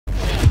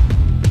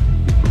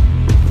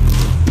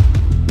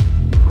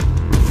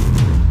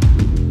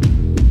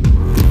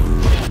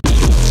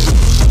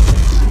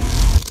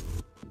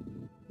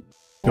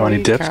You want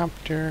any dip?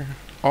 Helicopter.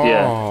 Oh,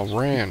 Yeah.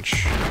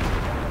 ranch.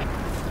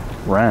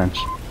 Ranch.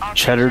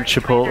 Cheddar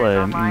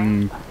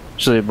chipotle.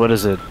 Actually, what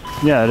is it?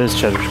 Yeah, it is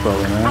cheddar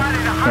chipotle, man.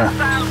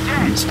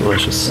 Yeah. It's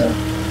delicious.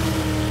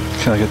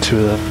 Can I get 2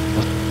 of that?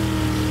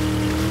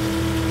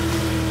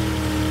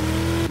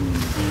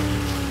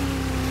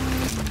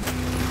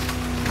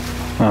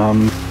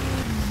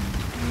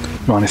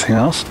 You want anything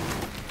else?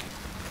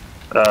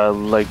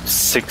 Like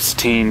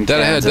 16 Dead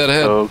ahead, cans dead of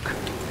ahead. Coke.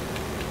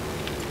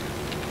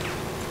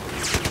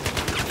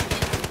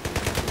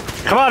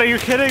 Come on, are you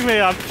kidding me?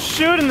 I'm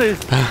shooting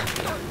these.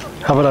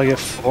 How about I get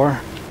 4?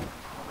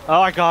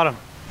 Oh, I got him.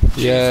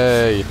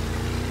 Yay.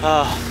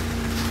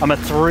 I'm at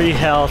 3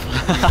 health.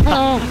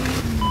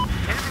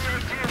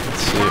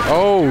 Let's see.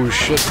 Oh,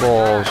 shit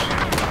balls.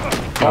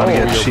 Want to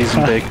get your- cheese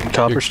and bacon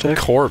copper Your stick?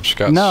 corpse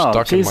got No,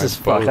 stuck Jesus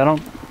in my fuck. boat.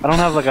 I don't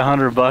have like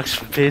 $100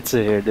 for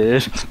pizza here,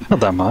 dude. Not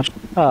that much.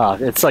 Oh,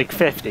 it's like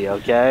 50,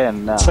 okay?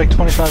 And It's like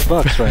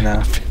 $25 right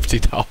now.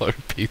 $50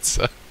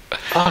 pizza.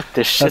 fuck,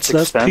 this shit's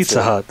That's expensive.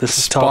 Pizza Hut. This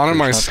is Spawn in Toppers,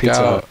 my not Pizza scout.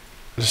 Hut.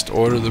 Just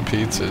order the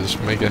pizzas.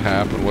 Make it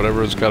happen.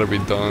 Whatever's got to be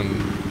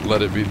done,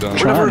 let it be done.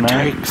 Whatever it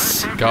man.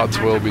 takes. God's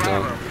will be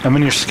done. I'm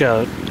in your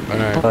scout,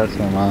 Alright. but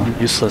I'm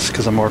useless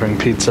because I'm ordering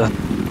pizza.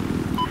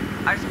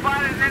 I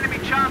spotted an enemy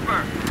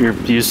chopper. You're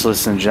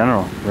useless in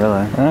general,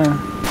 really. Whatever.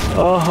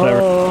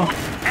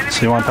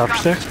 So you want copper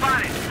sticks?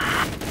 Spotted.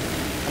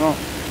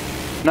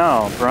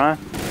 No, Brian.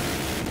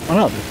 Oh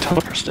no, they're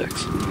toaster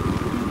sticks.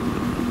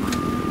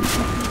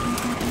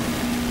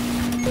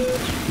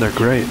 They're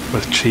great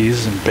with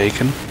cheese and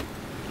bacon.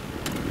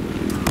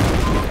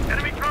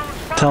 Enemy drone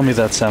spotted. Tell me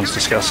that sounds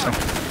disgusting.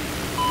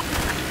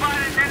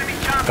 Spotted an enemy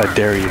chopper. I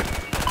dare you.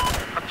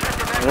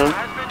 Objective Echo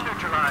has been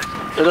neutralized.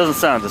 It doesn't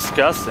sound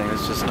disgusting,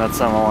 it's just not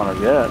something I want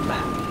to get.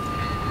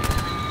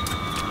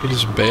 He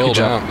just bailed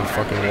Good job. out in the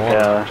fucking water.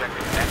 Yeah.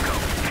 Objective Echo.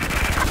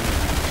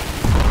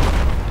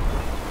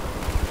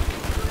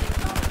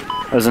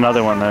 There's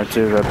another one there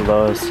too, right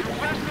below us.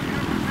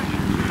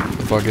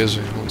 The fuck is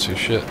he? I don't see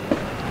shit.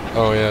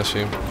 Oh yeah, I see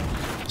him.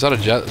 Is that a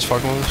jet that's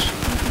fucking with us?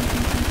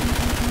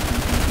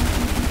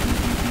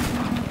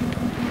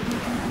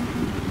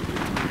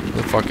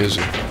 Where the fuck is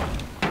he?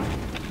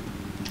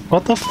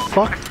 What the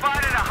fuck?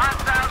 Spotted a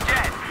hostile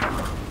jet.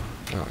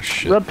 Oh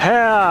shit.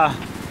 Repair!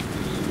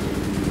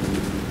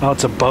 Oh,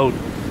 it's a boat.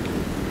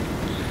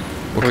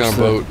 What kind of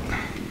boat?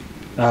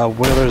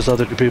 Where those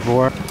other 2 people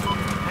were. Enemy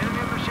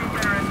machine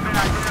gunner has been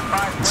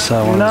identified. It's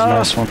one of those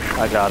nice one.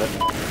 I got it.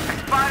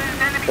 Spotted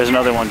an enemy. There's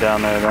another one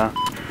down there though,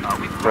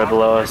 right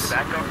below us,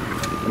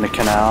 in the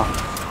canal.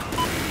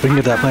 If we can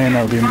get that plane,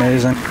 that would be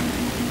amazing.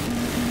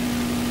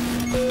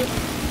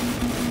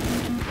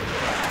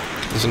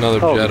 There's another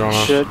Oh jet on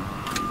us. shit!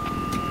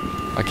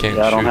 I can't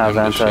Yeah, I shoot don't have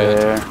him just yet.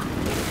 anti-air.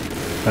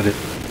 I did.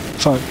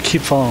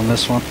 Keep following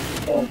this one.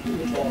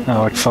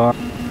 Oh, like far.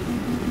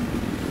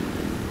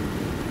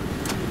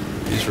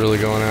 He's really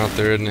going out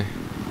there, isn't he?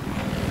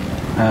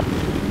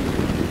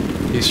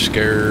 He's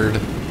scared.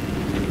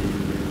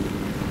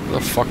 Where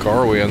the fuck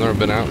are we? I've never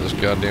been out this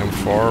goddamn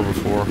far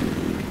before.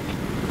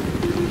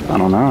 I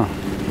don't know.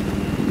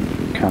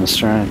 Kind of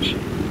strange.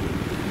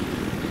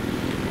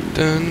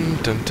 Dun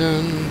dun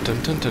dun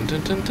dun dun dun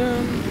dun dun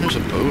dun. There's a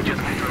boat.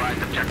 Just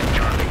neutralized objective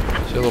Charlie.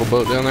 See a little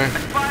boat down there?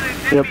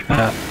 Spotted Yep.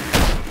 enemy.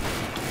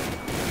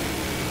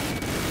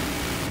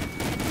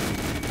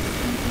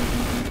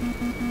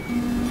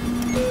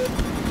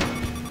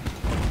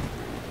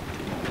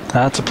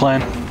 That's a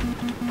plane. A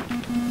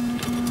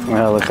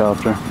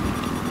helicopter.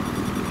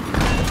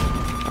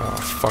 Oh,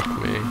 fuck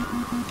me.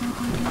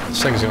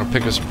 This thing's gonna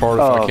pick us apart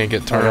if I can't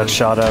get I turned. got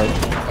shot out.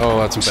 Oh,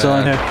 that's I'm bad. still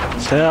in here.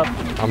 Stay up.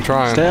 I'm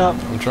trying. Stay up.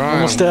 I'm trying.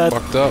 Almost I'm dead.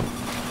 fucked up.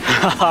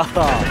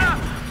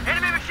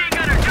 Enemy machine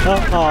gunner.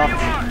 Just where you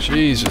are.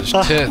 Jesus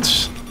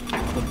tits.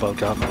 The boat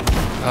got me.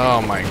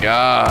 Oh my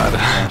god.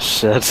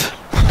 Shit.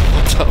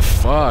 What the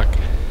fuck?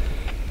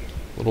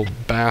 Little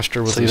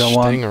bastard with So you a don't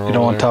want stinger you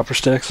don't want over topper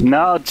sticks?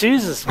 No,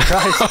 Jesus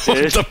Christ, there.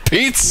 dude. The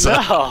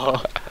pizza.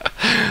 No.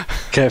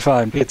 Okay,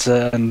 fine.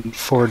 Pizza and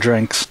 4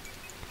 drinks.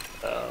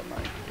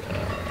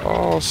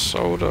 Oh,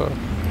 soda.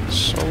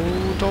 So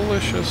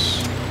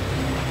delicious.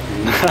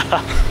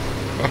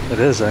 It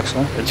is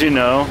actually. Did you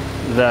know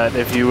that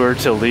if you were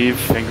to leave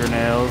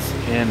fingernails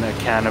in a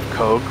can of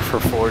Coke for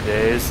 4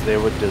 days, they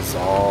would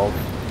dissolve?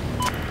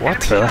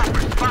 What?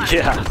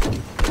 Yeah.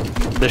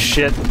 The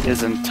shit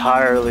is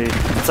entirely...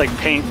 It's like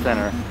paint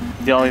thinner.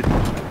 The only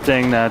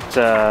thing that...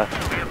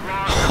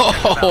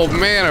 Oh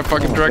man, I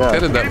fucking direct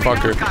headed that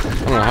fucker. I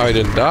don't know how he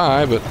didn't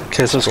die, but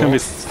Okay, so it's gonna be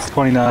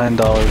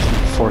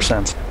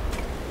 $29.04.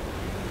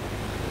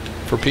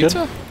 for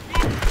pizza?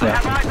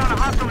 Have eyes on a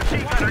hostile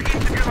machine gunner east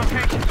of your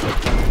location.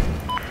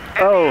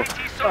 Oh,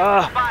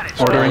 Spotted.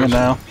 Ordering it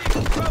now.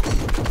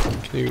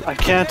 Can you I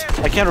can't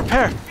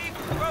repair.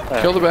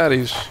 kill the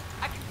baddies?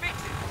 I can fix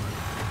it.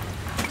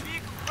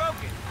 Vehicle's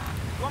broken.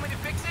 You want me to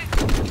fix it?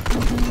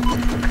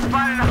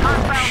 Spotted a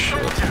hostile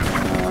soldier.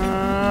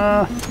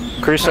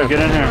 Kreesto, get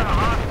in here.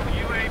 Hostile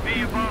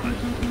UAV above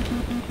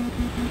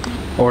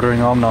us.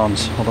 Ordering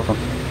om-noms. Hold on.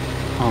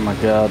 Oh my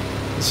god.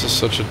 This is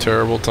such a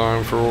terrible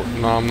time for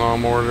nom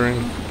nom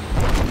ordering.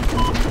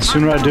 The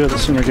sooner I do it, the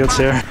sooner it gets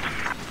here.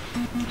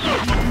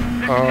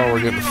 Oh,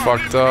 we're getting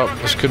fucked up.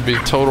 This could be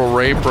total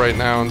rape right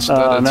now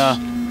instead. No.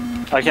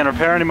 I can't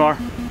repair anymore.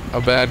 A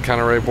bad kind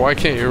of rape. Why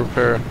can't you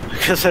repair it?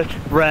 Because it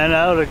ran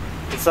out.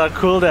 It's on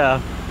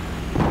cooldown.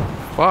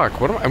 Fuck,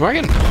 what am I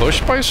getting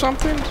pushed by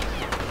something?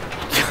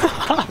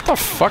 What the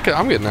fuck?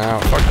 I'm getting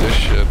out. Fuck this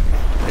shit.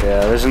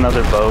 Yeah, there's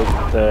another boat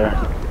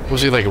there.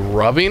 Was he like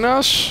rubbing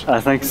us?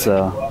 I think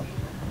so.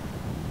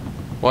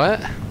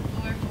 What?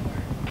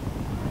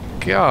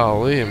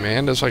 Golly,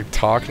 Amanda's like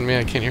talking to me.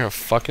 I can't hear a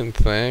fucking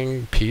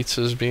thing.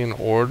 Pizza's being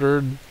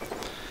ordered.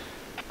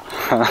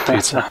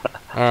 Pizza.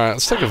 Alright,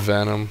 let's take a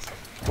Venom.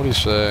 What do you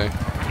say?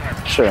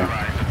 Sure.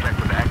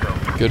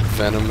 Good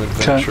Venom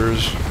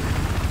adventures.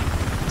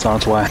 It's on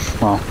its way.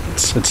 Well,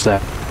 it's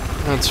that.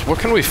 What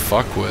can we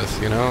fuck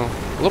with, you know?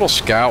 A little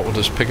scout will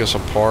just pick us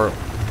apart.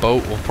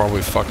 Boat will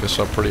probably fuck us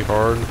up pretty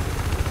hard.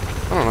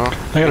 I don't know.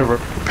 I got a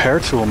repair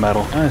tool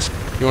medal. Nice.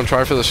 You want to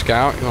try for the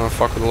scout? You want to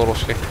fuck with a little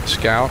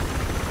scout?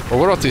 Or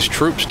what about these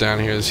troops down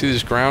here? You see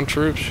these ground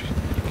troops?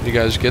 Can you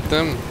guys get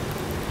them?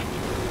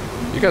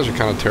 You guys are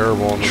kind of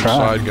terrible on the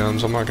side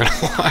guns, I'm not gonna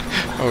lie.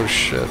 Oh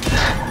shit.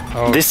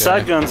 Okay. These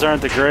side guns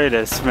aren't the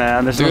greatest,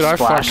 man. There's no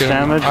splash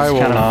damage. I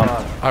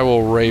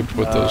will rape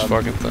with those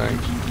fucking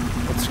things.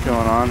 What's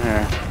going on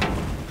here?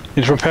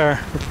 Need to repair.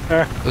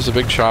 There's a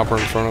big chopper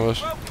in front of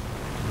us.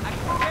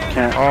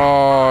 Can't.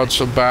 Oh,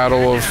 it's a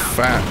battle of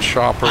fat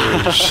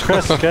choppers.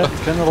 Chris, get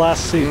in the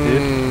last seat,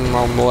 dude.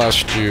 I'll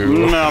molest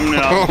you. No.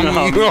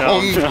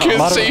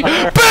 Kissy.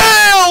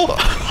 Bail!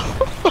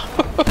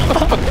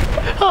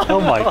 Oh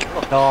my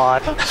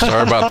god.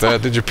 Sorry about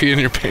that. Did you pee in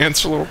your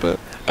pants a little bit?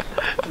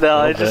 No,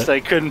 I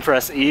couldn't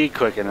press E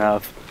quick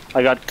enough.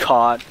 I got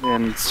caught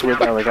and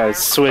I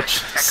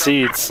switched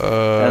seats,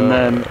 and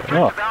then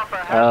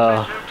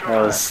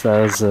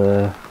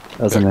that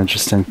was an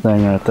interesting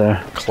thing right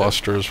there.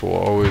 Clusters will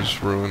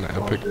always ruin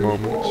epic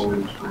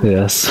moments.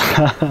 Yes.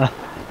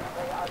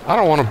 I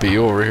don't want to be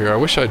over here. I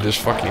wish I just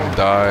fucking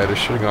died. I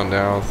should have gone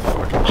down with the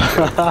fucking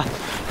shit.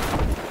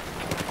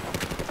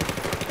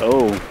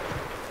 Oh.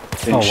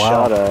 Being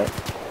shot at.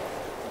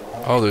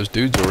 Oh, there's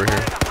dudes over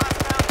here.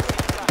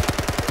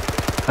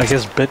 I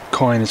guess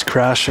Bitcoin is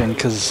crashing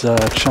because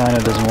China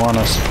doesn't want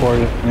to support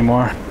it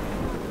anymore.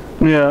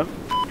 Yeah.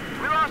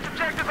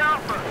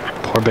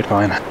 Poor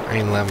Bitcoin.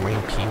 I love my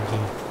pinky.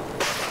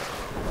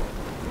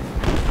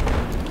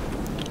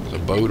 There's a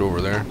boat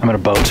over there. I'm in a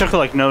boat. It took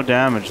like no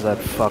damage, that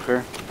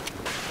fucker.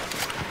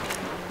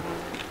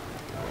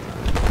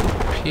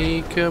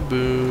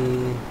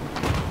 Peekaboo.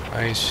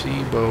 I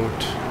see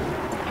boat.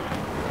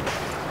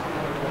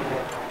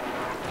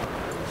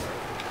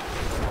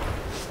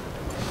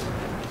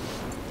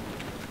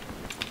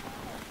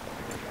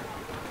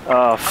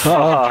 Oh,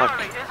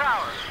 fuck.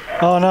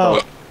 Oh no.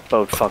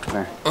 Boat fucked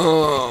me.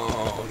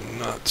 Oh,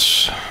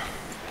 nuts.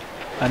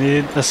 I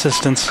need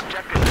assistance.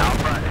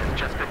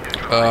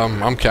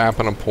 I'm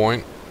capping a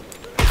point.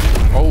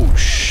 Oh,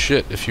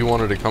 shit. If you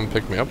wanted to come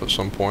pick me up at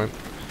some point.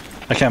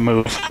 I can't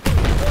move.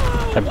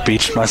 I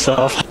beached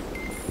myself.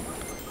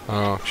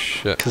 Oh,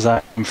 shit. Because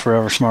I'm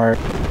forever smart.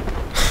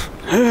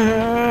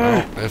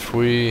 Well, if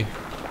we...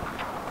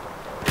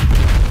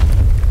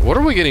 What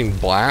are we getting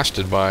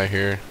blasted by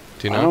here?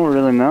 Do you know? I don't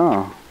really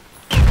know.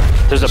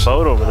 There's a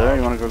boat over there.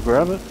 You want to go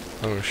grab it?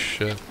 Oh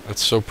shit.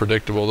 That's so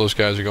predictable. Those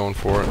guys are going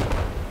for it.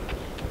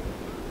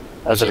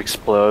 As it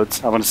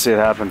explodes. I want to see it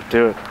happen.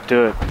 Do it.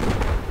 Do it.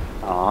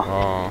 Aw.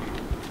 Oh.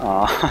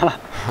 Aw.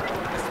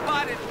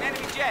 Spotted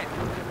enemy jet.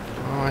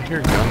 Oh, I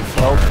hear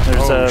gunfire. Oh,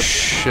 there's oh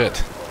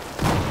shit.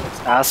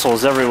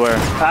 assholes everywhere.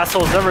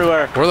 Assholes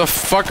everywhere. Where the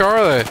fuck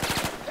are they?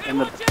 In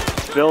the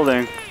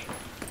building.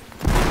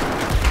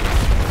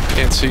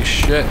 Can't see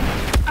shit.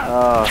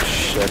 Oh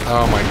shit.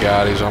 Oh my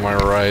god, he's on my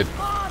right.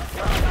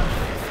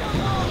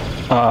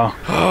 Uh-oh.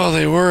 Oh,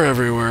 they were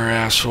everywhere,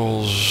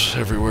 assholes.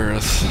 Everywhere.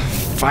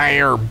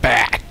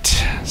 Firebat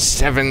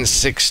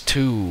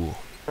 762.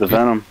 The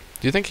Venom.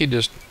 Do you think he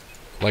just,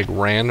 like,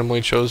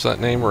 randomly chose that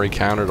name, or he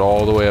counted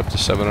all the way up to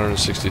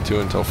 762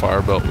 until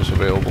Firebelt was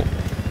available?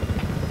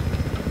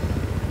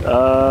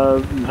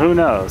 Who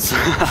knows?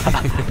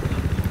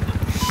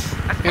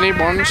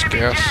 Anyone's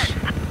guess.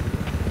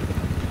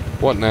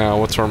 What now?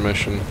 What's our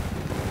mission?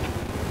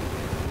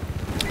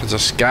 There's a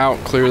scout.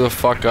 Clear the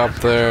fuck up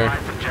there.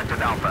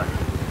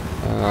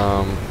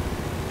 I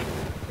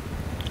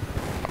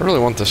really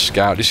want the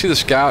scout. Do you see the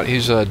scout?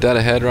 He's dead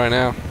ahead right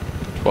now.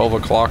 12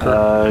 o'clocker.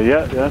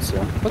 Yeah.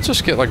 Let's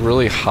just get like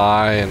really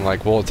high and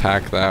like we'll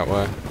attack that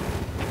way.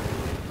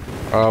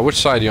 Which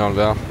side are you on,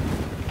 Val?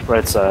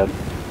 Right side.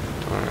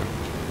 Alright.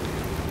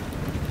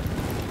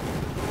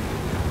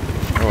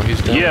 Oh,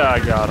 he's down. Yeah, I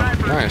got him.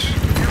 Nice.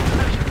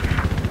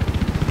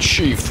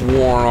 Chief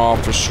Warrant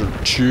Officer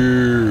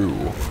 2.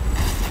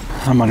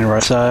 I'm on your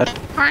right side.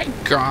 I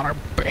got a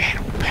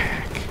battle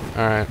pack.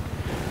 Alright.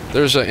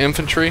 There's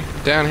infantry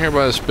down here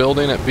by this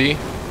building at B.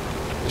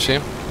 You see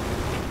him?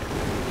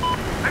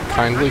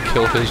 Kindly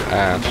kill his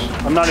ass.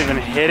 I'm not even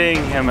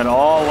hitting him at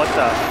all. What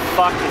the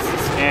fuck is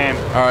this game?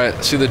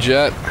 Alright, see the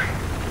jet?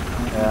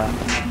 Yeah.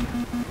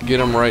 Get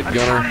him right,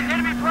 Gunner.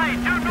 Enemy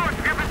plane due north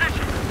of your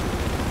position.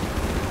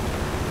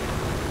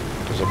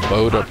 There's a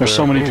boat up there. There's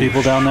so many Ooh,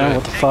 people down there. shit.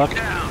 What the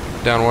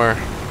fuck? Down where?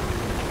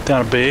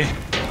 Down a B.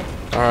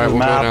 Alright, we'll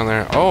map. go down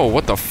there. Oh,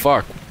 what the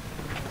fuck?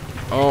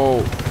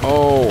 Oh.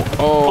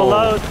 Pull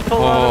out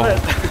of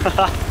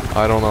it.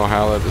 I don't know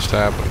how that just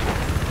happened.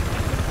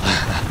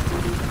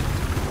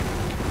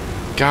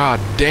 God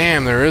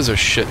damn, there is a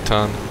shit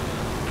ton.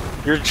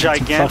 Your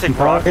gigantic fucking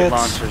rocket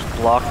rockets. launcher's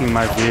blocking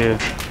my view.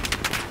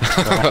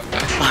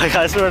 Like,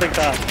 I swear to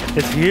God,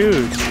 it's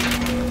huge.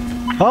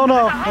 Oh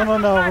no!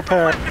 No!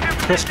 Repair.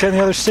 Chris, get in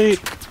the other seat.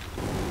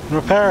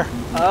 Repair.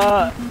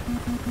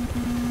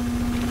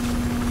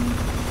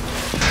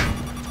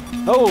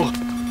 Oh!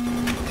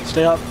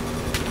 Stay up.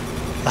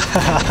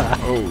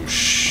 Oh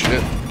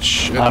shit.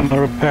 I'm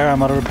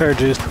out of repair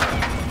juice.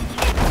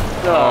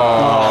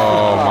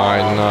 Oh my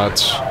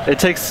nuts. It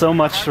takes so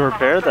much to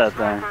repair that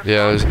thing.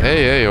 Yeah, there's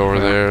AA over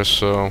there,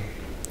 so...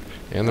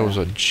 And there was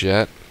a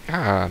jet.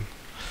 God.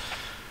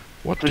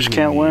 What do we just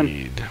can't win.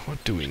 need?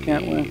 What do we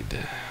Can't win. need?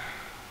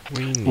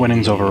 We need...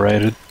 Winning's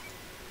overrated.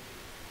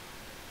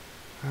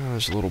 Oh,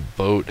 there's a little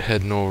boat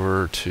heading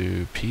over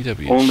to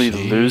PWC. Only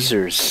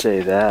losers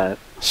say that.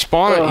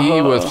 Spawn at E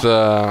with,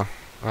 oh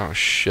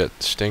shit,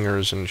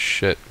 stingers and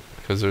shit.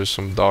 Because there's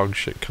some dog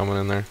shit coming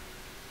in there.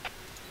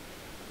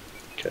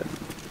 Okay.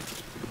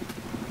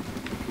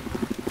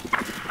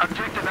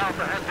 Objective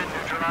Alpha has been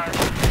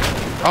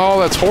neutralized. Oh,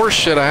 that's horse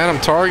shit. I had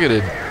him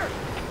targeted.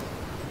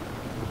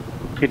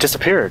 He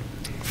disappeared.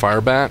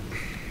 Firebat.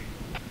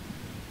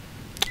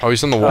 Oh,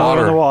 he's in the In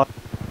water. the water.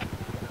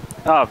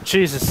 Oh,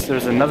 Jesus,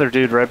 there's another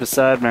dude right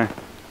beside me.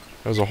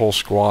 There's a whole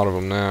squad of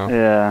them now.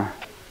 Yeah.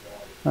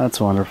 That's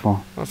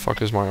wonderful. What the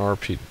fuck is my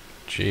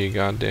RPG?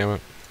 God damn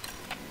it.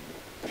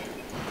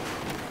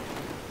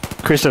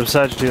 Kreesto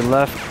beside you to your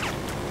left.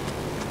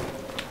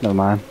 Never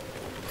mind.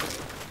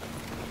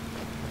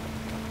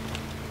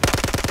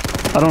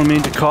 I don't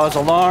mean to cause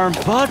alarm,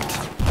 but...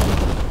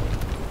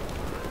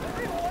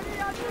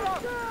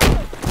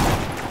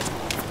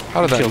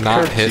 How did that Killed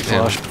not Kurt, hit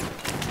him? flush.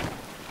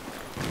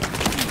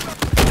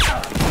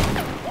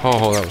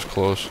 Oh, that was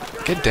close.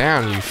 Get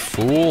down, you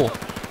fool.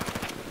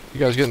 You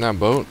guys get in that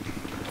boat?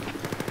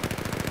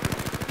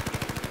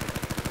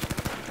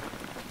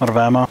 Out of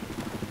ammo.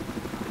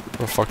 Where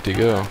the fuck did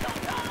he go?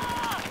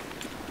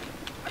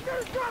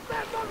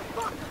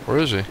 Where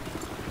is he?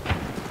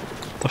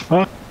 The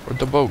fuck? Where'd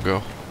the boat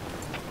go?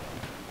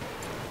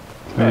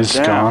 He's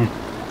damn. gone.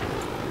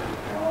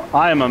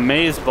 I am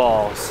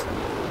amazeballs.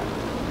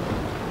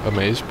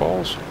 Amaze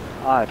balls?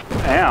 I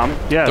am,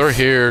 yes. They're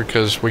here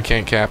because we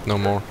can't cap no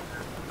more.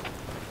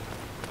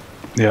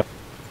 Yep.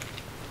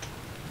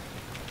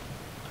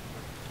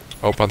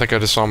 Oh, I think I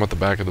just saw him at the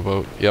back of the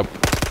boat. Yep.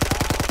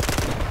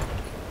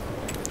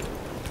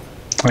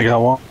 I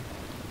got one.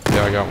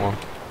 Yeah, I got one.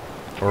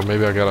 Or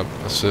maybe I got an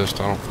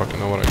assist. I don't fucking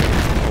know what I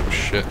got. Oh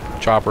shit.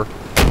 Chopper.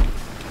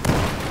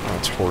 Oh,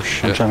 that's horse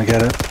I'm shit. trying to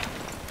get it.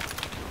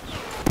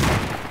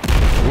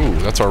 Ooh,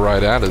 that's our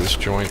right out of this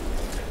joint.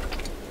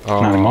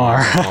 Oh, Not anymore.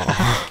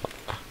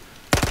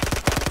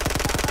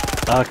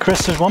 oh.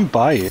 Chris, there's one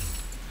by you.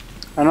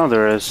 I know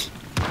there is.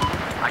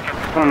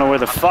 I don't know where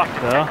the fuck,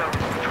 though.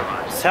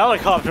 This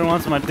helicopter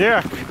wants my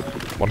dick.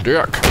 My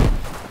dick.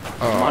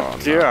 Oh, My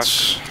dick.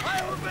 nuts.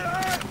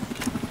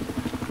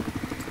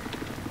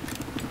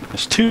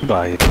 There's two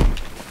by you.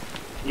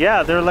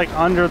 Yeah, they're like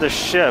under the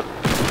ship.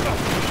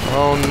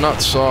 Oh,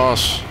 nut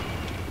sauce.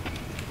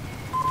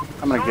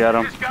 I'm gonna get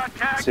them.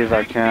 See if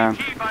I can.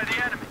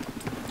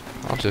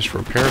 I'll just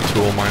repair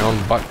tool my own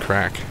butt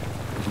crack.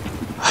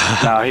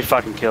 No, he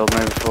fucking killed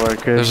me before I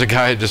could. There's a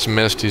guy who just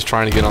missed. He's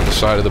trying to get on the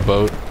side of the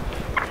boat.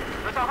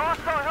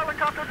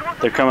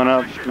 They're coming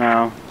up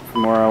now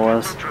from where I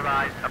was.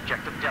 Neutralize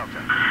objective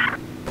Delta.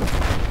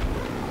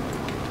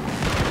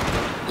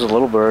 There's a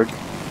little bird.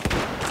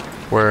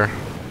 Where?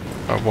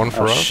 One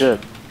for Oh us? shit.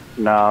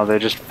 No, they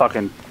just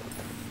fucking...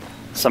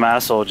 Some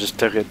asshole just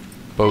took it.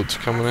 Boats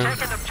coming in.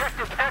 Taking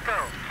objective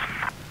Echo.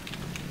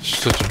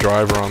 Such a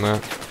driver on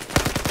that.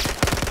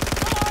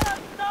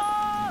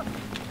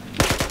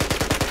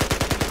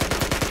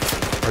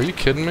 Are you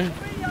kidding me?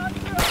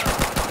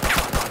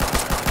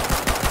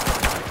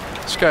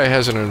 This guy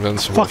has an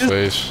invincible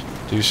face.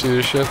 Do you see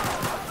this shit?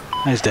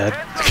 He's dead.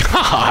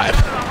 God!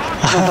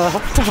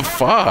 What the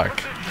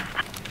fuck?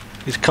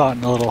 He's caught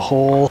in a little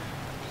hole.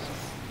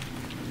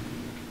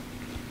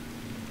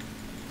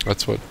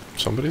 That's what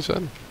somebody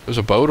said. There's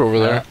a boat over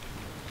there.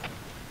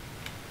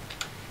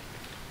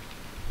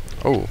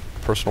 Oh,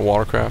 personal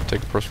watercraft.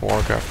 Take a personal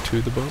watercraft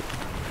to the boat.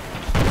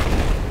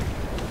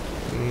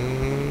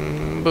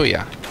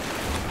 Booyah.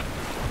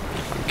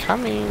 I'm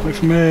coming. Wait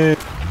for me.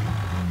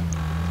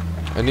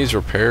 It needs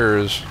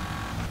repairs.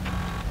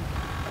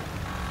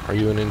 Are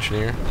you an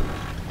engineer?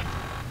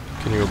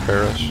 Can you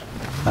repair us?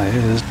 It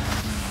is.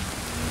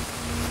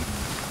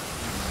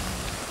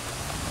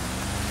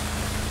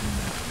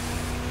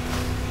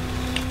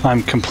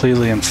 I'm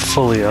completely and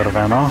fully out of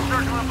ammo.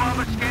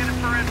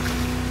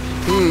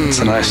 It's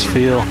a nice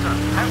feel.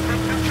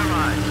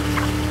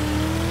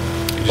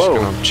 You just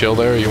gonna chill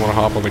there, or you wanna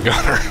hop on the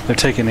gunner? They're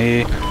taking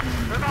E.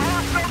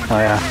 Oh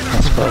yeah,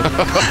 that's bug.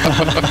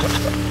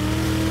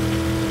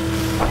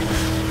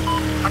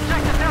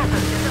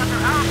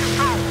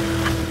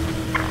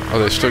 Oh,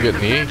 they still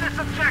getting E?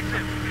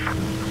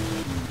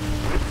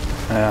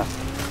 Yeah.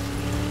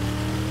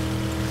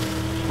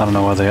 I don't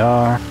know where they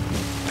are.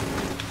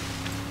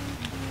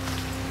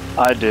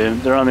 I do.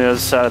 They're on the other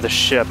side of the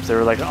ship.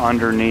 They're like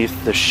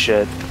underneath the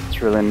shit.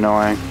 It's really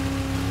annoying.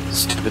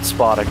 Stupid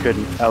spot. I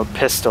couldn't out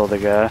pistol the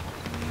guy.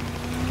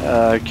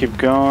 Keep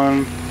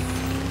going.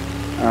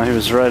 He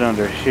was right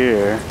under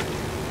here.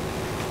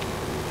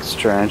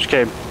 Strange.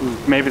 Okay,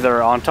 maybe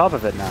they're on top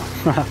of it now.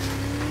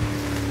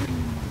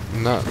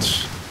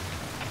 Nuts.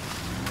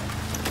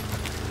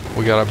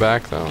 We got it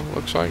back though,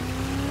 looks like.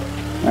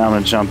 Now I'm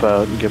gonna jump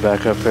out and get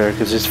back up here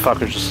because these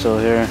fuckers are still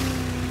here.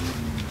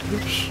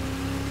 Oops.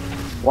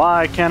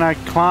 Why can't I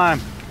climb?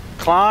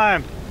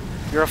 Climb!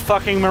 You're a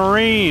fucking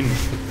Marine!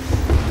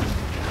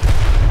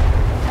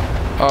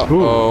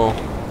 Uh-oh.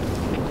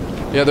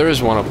 Yeah, there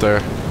is one up there.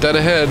 Dead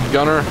ahead,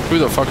 gunner. Who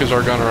the fuck is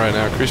our gunner right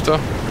now? Kreesto?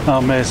 Oh,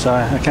 me,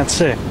 sorry. I can't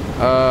see.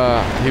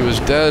 He was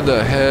dead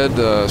ahead,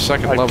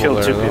 second level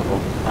there. I killed 2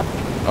 people.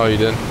 Oh, you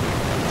did?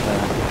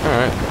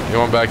 Alright. You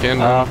want back in,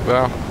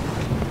 Val?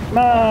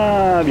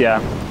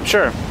 Yeah.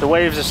 Sure. The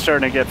waves are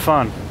starting to get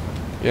fun.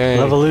 Yeah.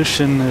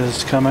 Revolution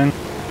is coming.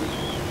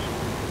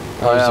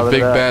 There's a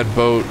big bad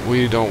boat.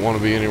 We don't want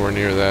to be anywhere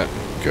near that.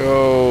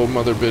 Go,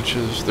 mother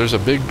bitches. There's a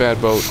big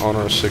bad boat on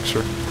our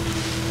 6er.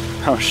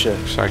 Oh shit.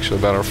 It's actually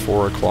about our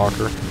 4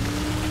 o'clocker.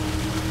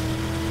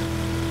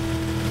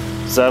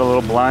 Is that a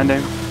little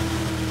blinding?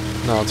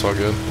 No, it's all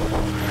good.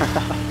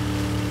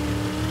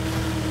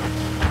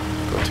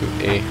 Go to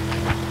A.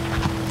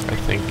 I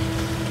think.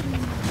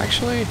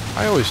 Actually,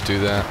 I always do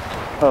that.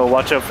 Oh,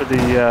 watch out for the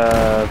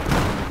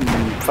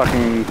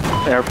fucking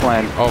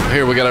airplane. Oh,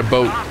 here, we got a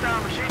boat.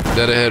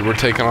 Dead ahead, we're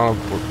taking on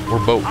we're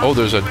boat. Oh,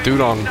 there's a dude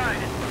on.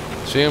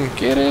 See him?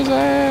 Get his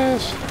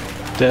ass.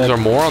 Dead. Is there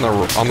more on the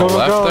left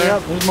there?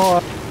 Yep, there's more.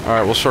 All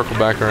right, we'll circle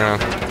back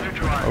around.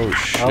 Oh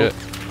shit!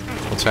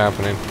 What's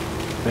happening?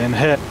 Been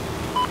hit.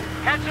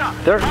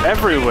 They're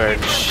everywhere.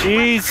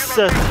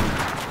 Jesus.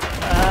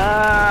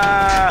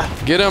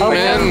 Get him,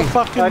 men!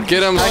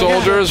 Get him,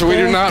 soldiers! We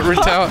do not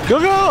retaliate. Go!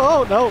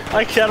 Oh no!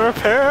 I can't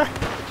repair.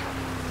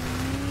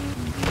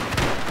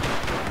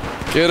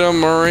 Get him,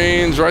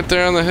 Marines! Right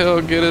there on the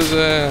hill. Get his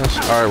ass.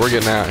 All right, we're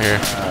getting out here.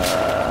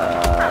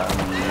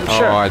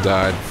 Sure. Oh, I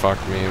died. Fuck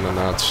me in the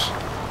nuts.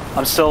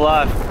 I'm still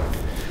alive.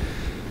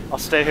 I'll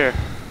stay here.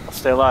 I'll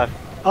stay alive.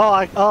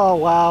 Oh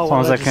wow! As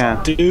long as I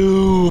can.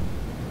 Dude,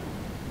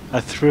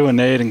 I threw a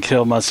nade and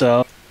killed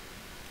myself.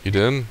 You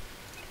did?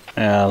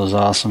 Yeah, that was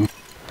awesome.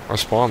 I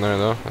spawned there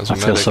though. As a I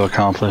feel medic. so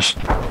accomplished.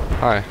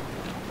 Hi.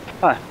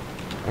 Hi.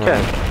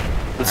 Okay.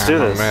 Let's do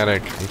I'm a this.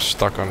 medic. I'm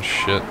stuck on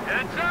shit.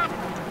 Heads up!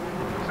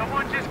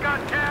 Someone just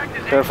got tagged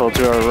as Careful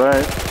to our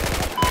right.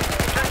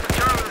 Check the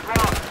Charlie is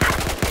lost.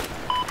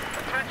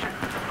 Attention.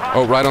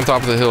 Oh, right on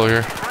top of the hill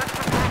here.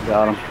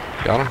 Got him.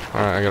 Got him?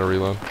 Alright, I gotta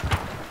reload.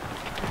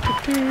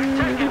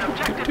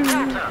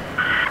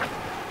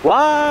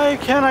 Why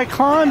can't I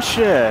climb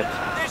shit?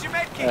 There's your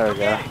med kit. There we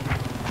go.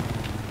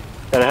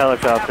 Got a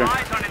helicopter.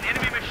 Eyes on an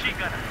enemy machine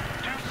gunner.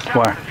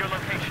 Where? Your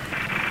location.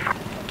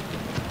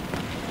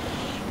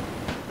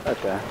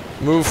 Okay.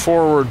 Move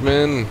forward,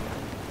 men.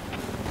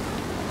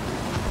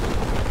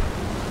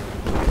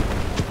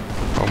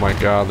 Oh my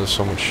god, there's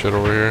so much shit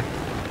over here.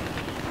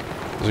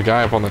 There's a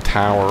guy up on the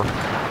tower.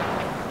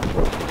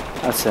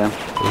 That's him.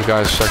 There's a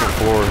guy second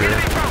floor here.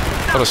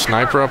 Is that a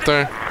sniper up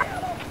there?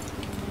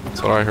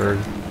 That's what I heard.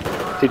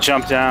 He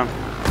jumped down.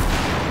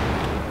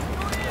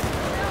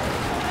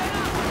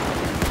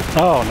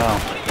 Oh no!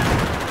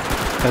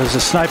 There's a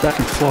sniper back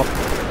and forth.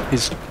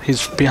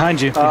 He's behind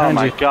you. Oh Behind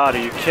my you. god,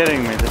 are you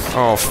kidding me? This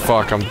Oh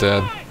fuck, I'm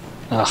dead.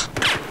 Ugh.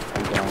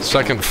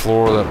 Second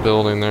floor of that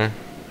building there.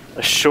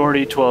 a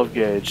shorty 12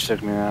 gauge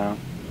took me out.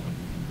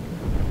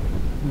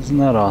 Isn't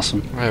that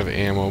awesome? I have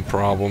ammo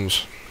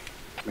problems.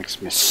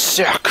 Makes me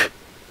sick.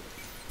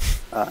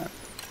 Oh,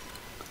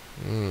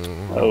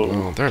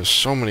 there's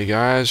so many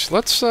guys.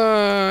 Let's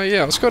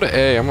yeah, let's go to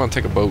A. I'm gonna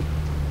take a boat.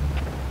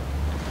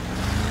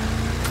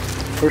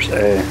 Where's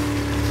A?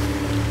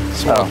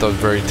 It's at the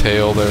very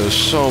tail. There's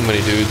so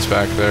many dudes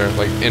back there,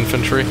 like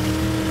infantry.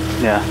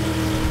 Yeah.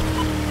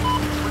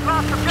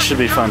 Should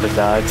be fun to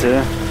die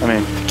too. I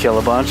mean, kill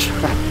a bunch.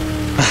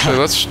 Actually,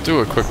 let's do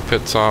a quick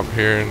pit stop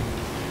here and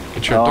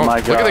get your. Oh my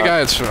look at the God. guy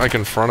that's like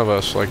in front of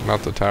us, like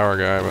not the tower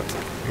guy, but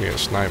you get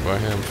sniped by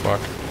him.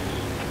 Fuck.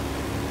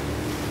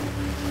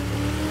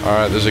 All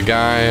right, there's a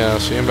guy.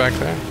 See him back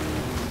there?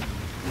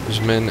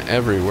 There's men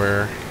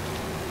everywhere.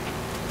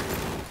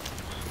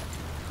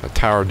 The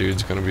tower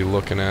dude's gonna be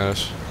looking at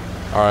us.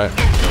 All right.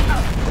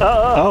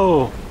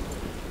 Oh!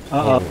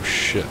 Oh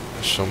shit!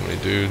 There's so many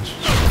dudes.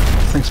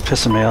 This thing's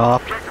pissing me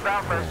off.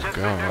 Oh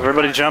god.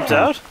 Everybody jumped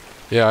out?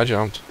 Yeah, I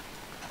jumped.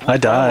 I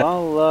died.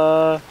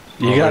 Well,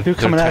 You got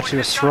people coming at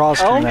you. Straws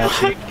coming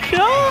at you.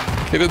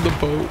 God! Get in the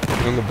boat.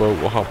 Get in the boat.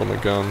 We'll hop on the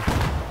gun.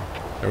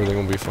 Everything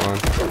will be fine.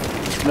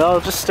 No,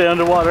 just stay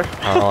underwater.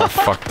 Oh, I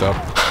fucked up.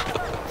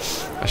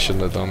 I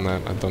shouldn't have done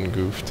that. I done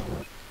goofed.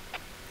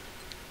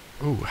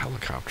 Ooh,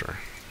 helicopter.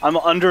 I'm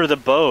under the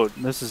boat.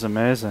 This is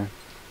amazing.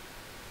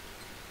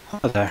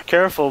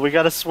 Careful, we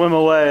gotta swim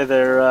away.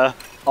 They're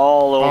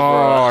all over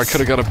us. I could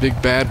have got a big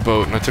bad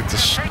boat and I took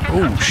this.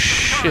 Oh,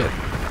 shit.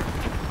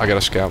 I got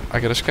a scout. I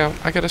got a scout.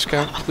 I got a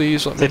scout.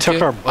 Please let me They took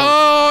get... our boat.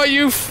 Oh,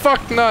 you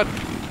fucknut.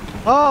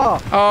 Oh!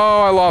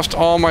 Oh, I lost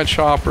all my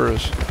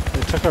choppers.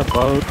 They took our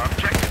boat.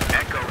 Objective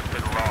Echo has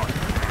been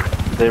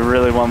lost. They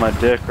really want my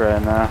dick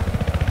right now.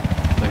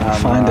 They can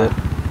find it.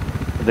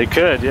 They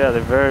could, yeah, they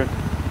very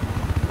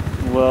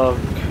well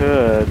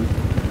could.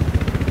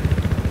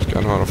 This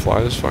guy know how to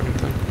fly this fucking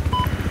thing.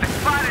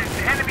 Spotted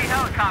enemy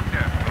helicopter.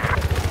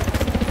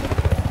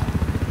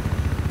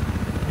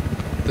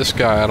 This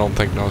guy, I don't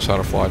think knows how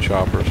to fly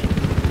choppers.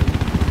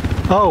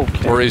 Oh!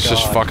 Or he's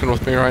just fucking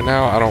with me right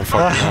now. I don't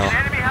fucking know.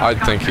 I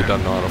think he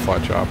doesn't know how to fly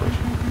choppers.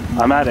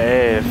 I'm at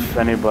A if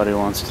anybody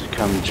wants to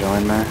come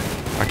join me.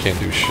 I can't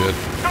do shit.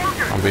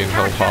 I'm being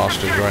held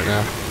hostage right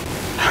now.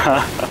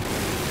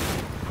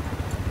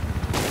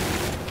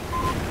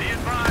 Be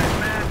advised,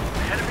 man.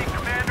 Enemy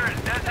commander has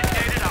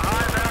designated a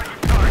high-value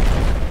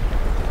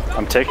target.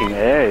 I'm taking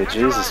A,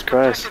 Jesus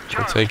Christ.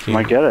 We're taking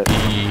Might get it.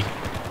 E.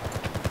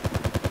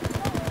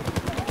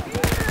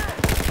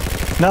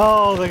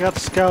 No, they got the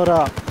scout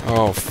up.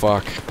 Oh,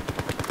 fuck.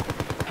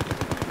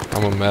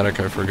 I'm a medic,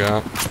 I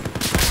forgot.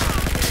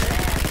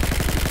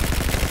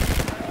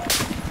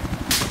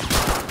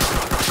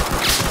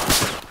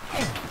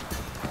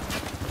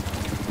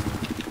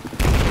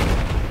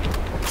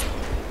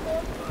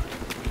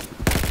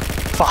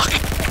 Fuck.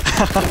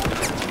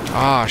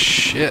 Ah,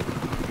 shit.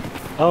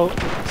 Oh,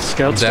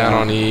 scout's Down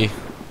on E.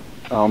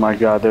 Oh my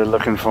god, they're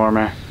looking for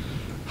me.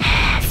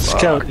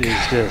 Scout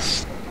is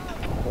just...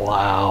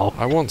 Wow.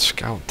 I want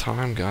scout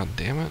time, god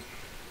damn it.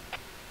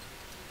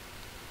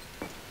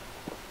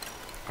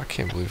 I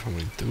can't believe how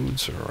many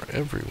dudes there are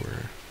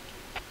everywhere.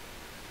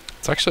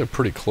 It's actually a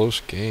pretty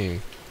close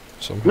game.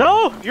 Somehow.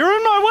 No! You're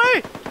in my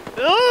way!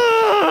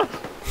 Ugh!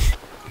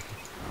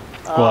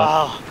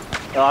 What?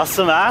 Oh,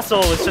 some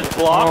asshole was just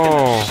blocking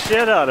the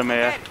shit out of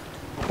me.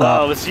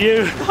 Oh, it was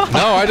you.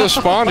 No, I just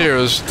spawned here.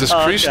 It was this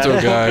Kreesto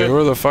guy.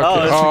 Where the fuck?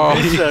 Oh,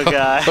 it's Kreesto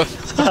guy.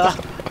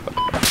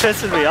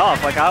 Pissing me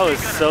off. Like, I was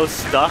so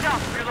stuck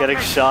getting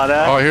shot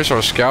at. Oh, here's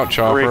our scout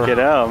chopper. Freak it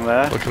out,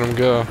 man. Look at him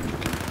go.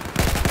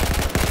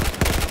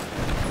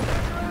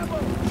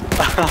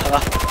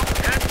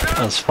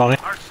 That's funny.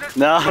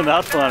 No,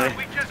 not funny.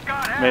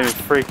 Made me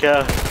freak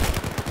out.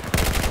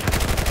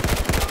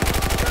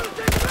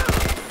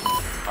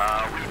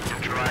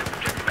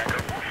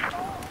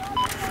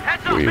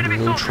 We've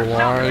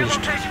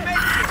neutralized.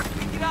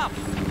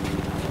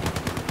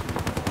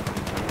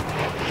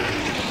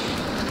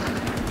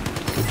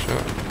 Good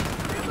shot.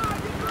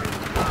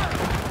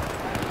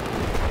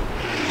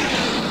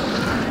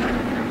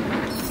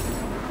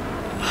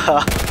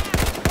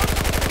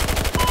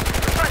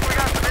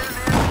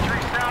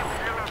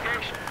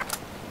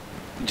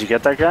 Did you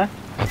get that guy?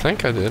 I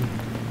think I did.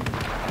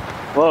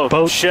 Whoa,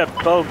 Boat. ship,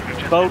 boat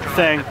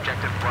thing.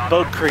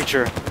 Boat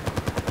creature.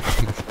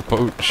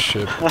 Boat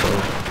ship. Boat.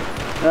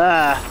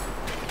 Ah.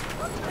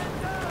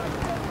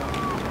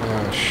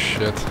 Oh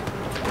shit.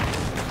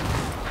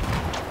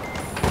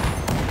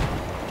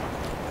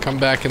 Come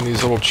back in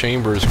these little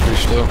chambers,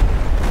 Kreesto.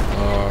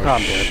 Oh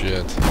I'm dead.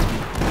 shit.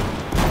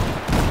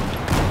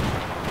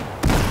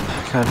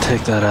 Gotta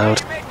take that out.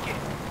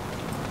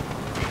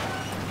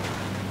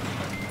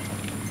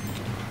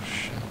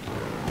 Shit.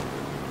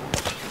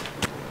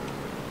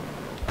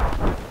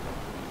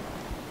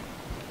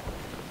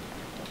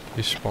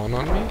 You spawn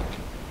on me?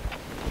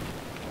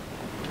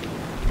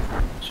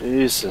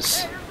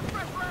 Jesus.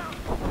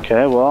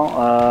 Okay,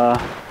 well,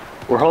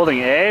 we're holding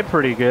A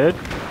pretty good.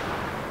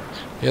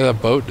 Yeah,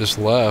 that boat just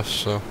left,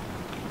 so.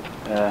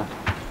 Yeah.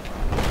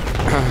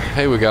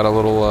 Hey, we got a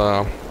little,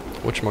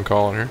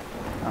 whatchamacallit here?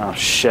 Oh,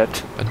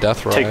 shit. A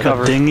death ride. Take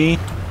cover. Dinghy.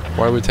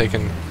 Why are we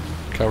taking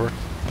cover?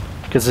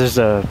 Because there's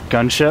a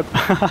gunship.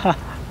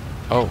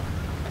 Oh.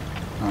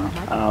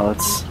 Oh,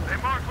 that's...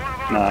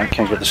 No, I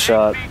can't get the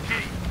shot.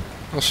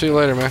 I'll see you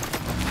later, man.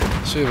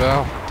 See you,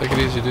 Val. Take it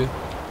easy, dude.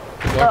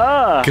 Good luck.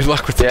 Ah! Good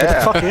luck with that.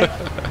 Yeah. Fuck it.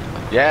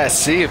 Yeah,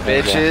 see you,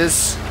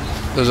 bitches.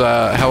 There's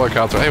a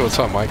helicopter. Hey, what's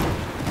up, Mike?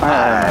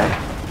 Hi.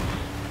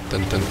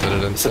 Dun, dun, dun,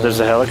 dun, dun, So there's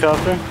a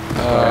helicopter?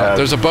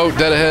 there's a boat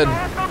dead ahead.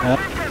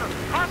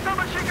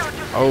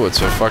 Oh,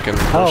 it's a fucking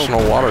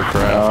personal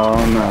watercraft.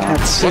 Oh, no.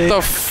 Can't see. What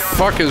the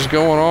fuck is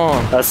going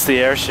on? That's the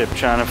airship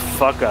trying to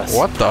fuck us.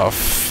 What the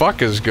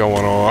fuck is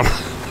going on?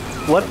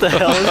 What the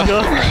hell is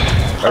going on?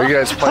 Are you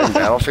guys playing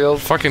Battlefield?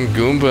 Fucking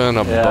Goomba in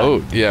a Yeah.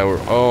 boat. Yeah, we're.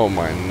 Oh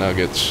my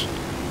nuggets.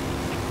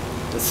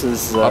 This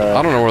is,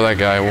 I don't know where that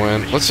guy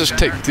went. Let's just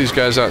take these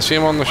guys out. See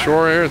him on the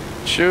shore here?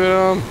 Shoot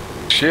him.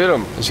 Shoot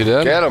him. Is he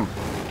dead? Get him.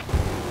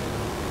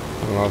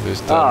 I don't know if he's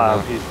dead. Ah, or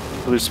not. he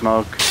blew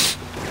smoke.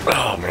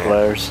 Oh man.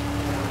 Players.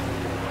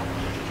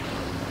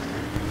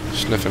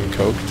 Sniffing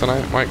coke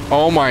tonight, Mike.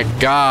 Oh my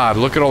God!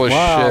 Look at all this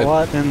Wow, shit.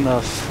 what in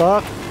the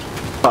fuck?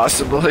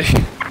 Possibly.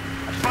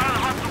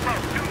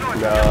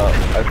 No,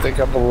 I think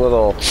I'm a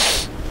little.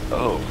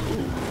 Oh.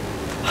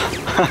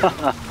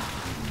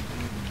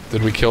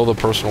 Did we kill the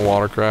personal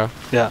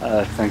watercraft? Yeah.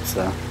 I think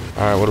so. All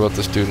right. What about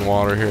this dude in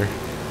water here?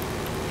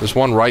 There's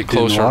one right Dude in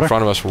closer in water?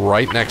 front of us,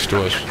 right next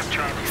to us,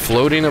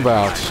 floating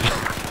about.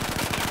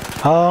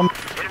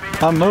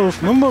 Move.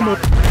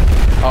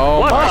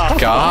 Oh my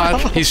God!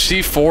 He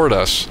C4'd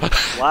us.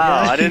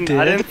 Wow, Yeah, I he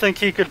didn't think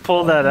he could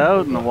pull that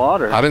out in the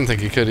water. I didn't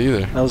think he could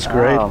either. That was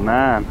great. Oh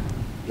man,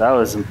 that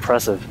was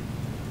impressive.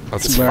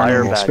 That's It's Learning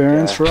fire back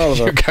experience guy. for all of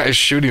you us. guys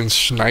shooting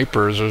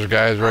snipers. There's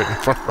guys right in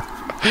front of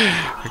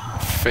our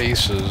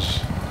faces.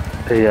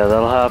 Yeah,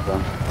 that'll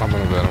happen. I'm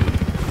gonna bet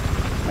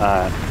him.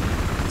 Alright,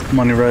 I'm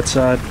on your right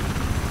side.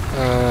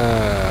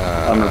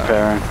 I'm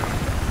repairing.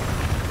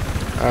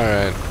 All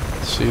right.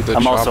 See the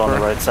I'm chopper? also on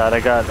the right side.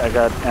 I got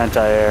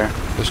anti-air.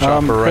 This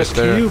chopper right Chris,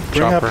 there. can you bring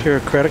chopper.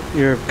 up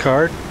your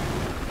card?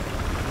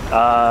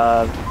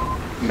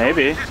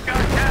 Maybe.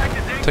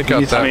 Take You out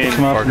need to that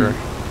come up fucker.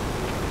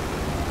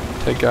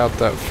 Take out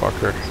that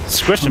fucker.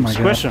 Squish him, my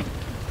squish him.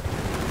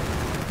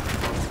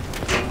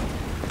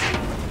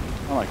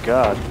 Oh my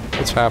god.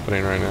 What's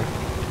happening right now?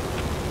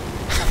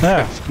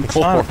 Yeah,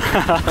 fine.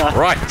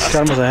 Right. Got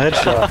him with a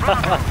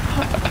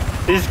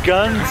headshot. These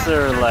guns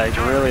are like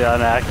really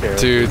inaccurate.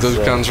 Dude, those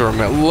It's, guns are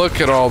amazing.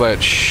 Look at all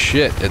that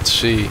shit at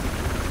sea.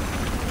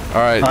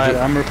 Alright. Alright,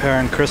 I'm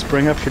repairing. Chris,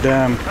 bring up your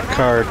damn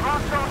card.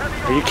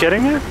 Are you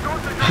kidding me?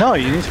 No,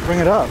 you need to bring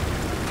it up.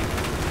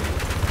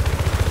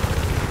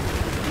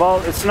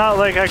 Well, it's not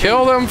like I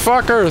Kill them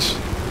fuckers!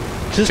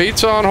 Just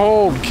Feet's on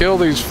hold. Kill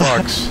these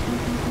fucks.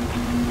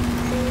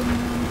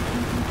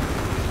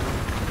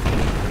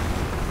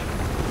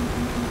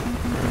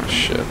 Oh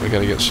shit, we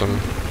gotta get some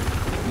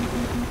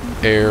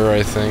air,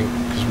 I think,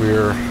 because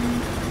we're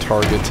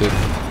targeted.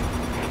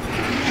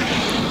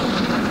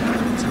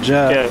 It's a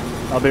jet. Okay,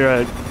 I'll be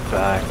right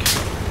back.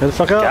 Get the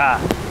fuck up. Yeah.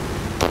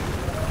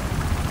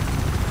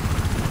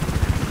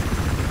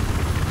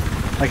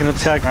 I can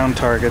attack ground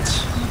targets.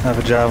 I have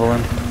a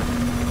javelin.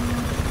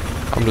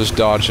 I'm just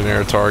dodging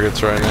air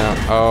targets right now.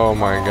 Oh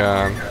my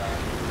god.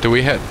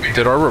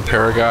 Did our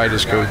repair guy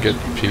just go get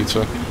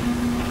pizza?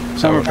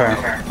 Is that I'm what-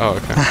 repairing. Oh,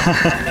 okay.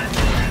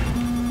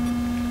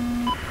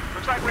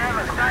 Looks like we have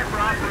a sniper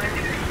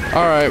operating.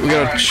 Alright, we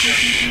got a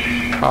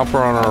chopper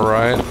on our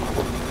right.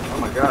 Oh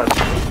my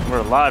god. We're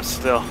alive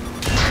still.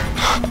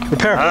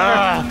 Repair.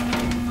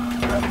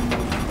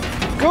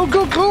 Go,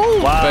 go, go!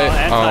 Wow,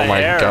 Ba- oh my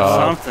anti-air or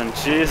God. something.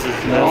 Jesus.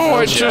 Oh, it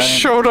that's just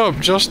giant. showed up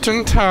just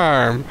in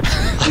time.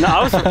 No,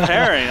 I was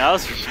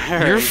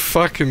repairing. Your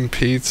fucking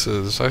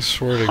pizzas, I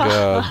swear to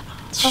God.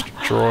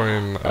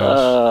 Destroying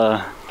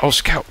us. Oh,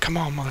 Scout, come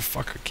on,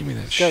 motherfucker. Give me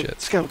that Go, shit.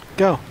 let's go,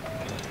 go.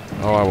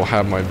 Oh, I will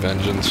have my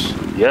vengeance.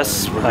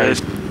 Yes, we're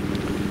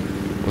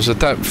good. Was it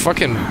that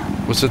fucking...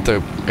 Was it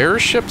the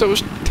airship that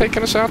was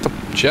taking us out? The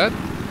jet?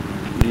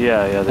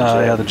 Yeah, the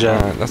jet. Yeah, the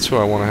jet. Alright, that's who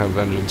I want to have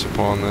vengeance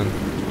upon then.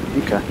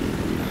 Okay.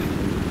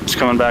 Just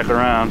coming back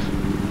around.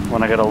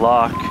 When I get a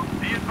lock,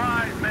 Be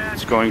advised, man.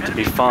 it's going to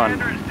be fun.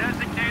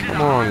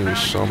 Come on, you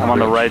son of a I'm on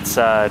the bitch. right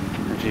side.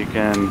 If you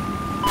can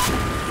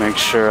make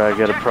sure I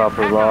get a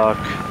proper lock.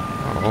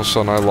 All of a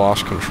sudden I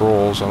lost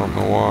controls, I don't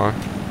know why.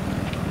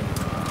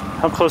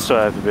 How close do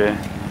I have to be?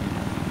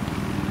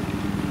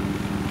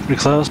 Pretty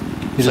close. He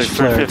It's just like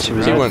flared. 350, So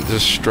he's He right? went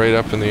just straight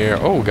up in the air.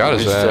 Oh, got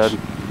his He's ass.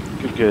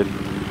 dead. Good.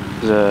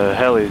 There's a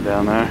heli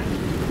down there.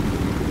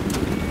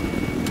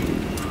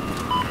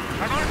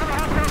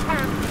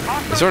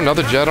 Is there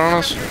another jet on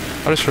us?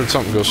 I just heard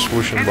something go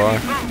swooshing by.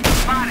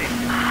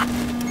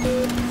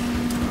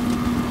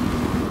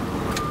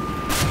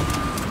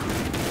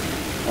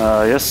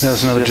 Yes.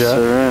 There's another yes, jet.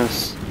 there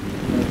is.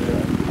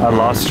 I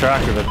lost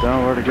track of it. Don't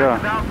know where to go.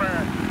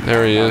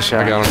 There he is.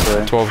 I got him.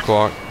 Okay. 12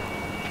 o'clock.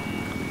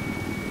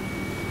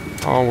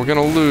 Oh, we're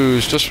gonna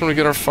lose just when we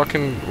get our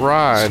fucking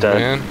ride, It's dead.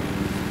 man.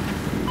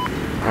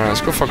 Alright,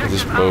 let's go fuck with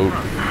this boat.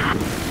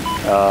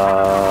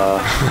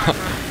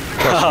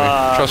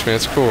 Trust me,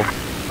 it's cool.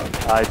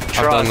 I I've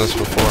done this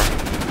trust. before.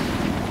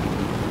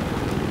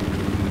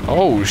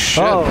 Oh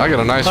shit, Oh. I got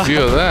a nice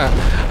view of that.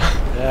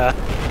 Yeah.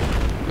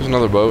 There's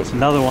another boat.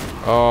 Another one.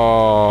 Oh,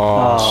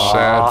 Aw.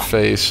 sad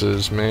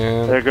faces,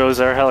 man. There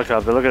goes our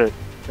helicopter. Look at it.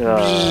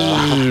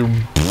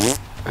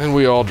 And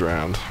we all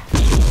drowned.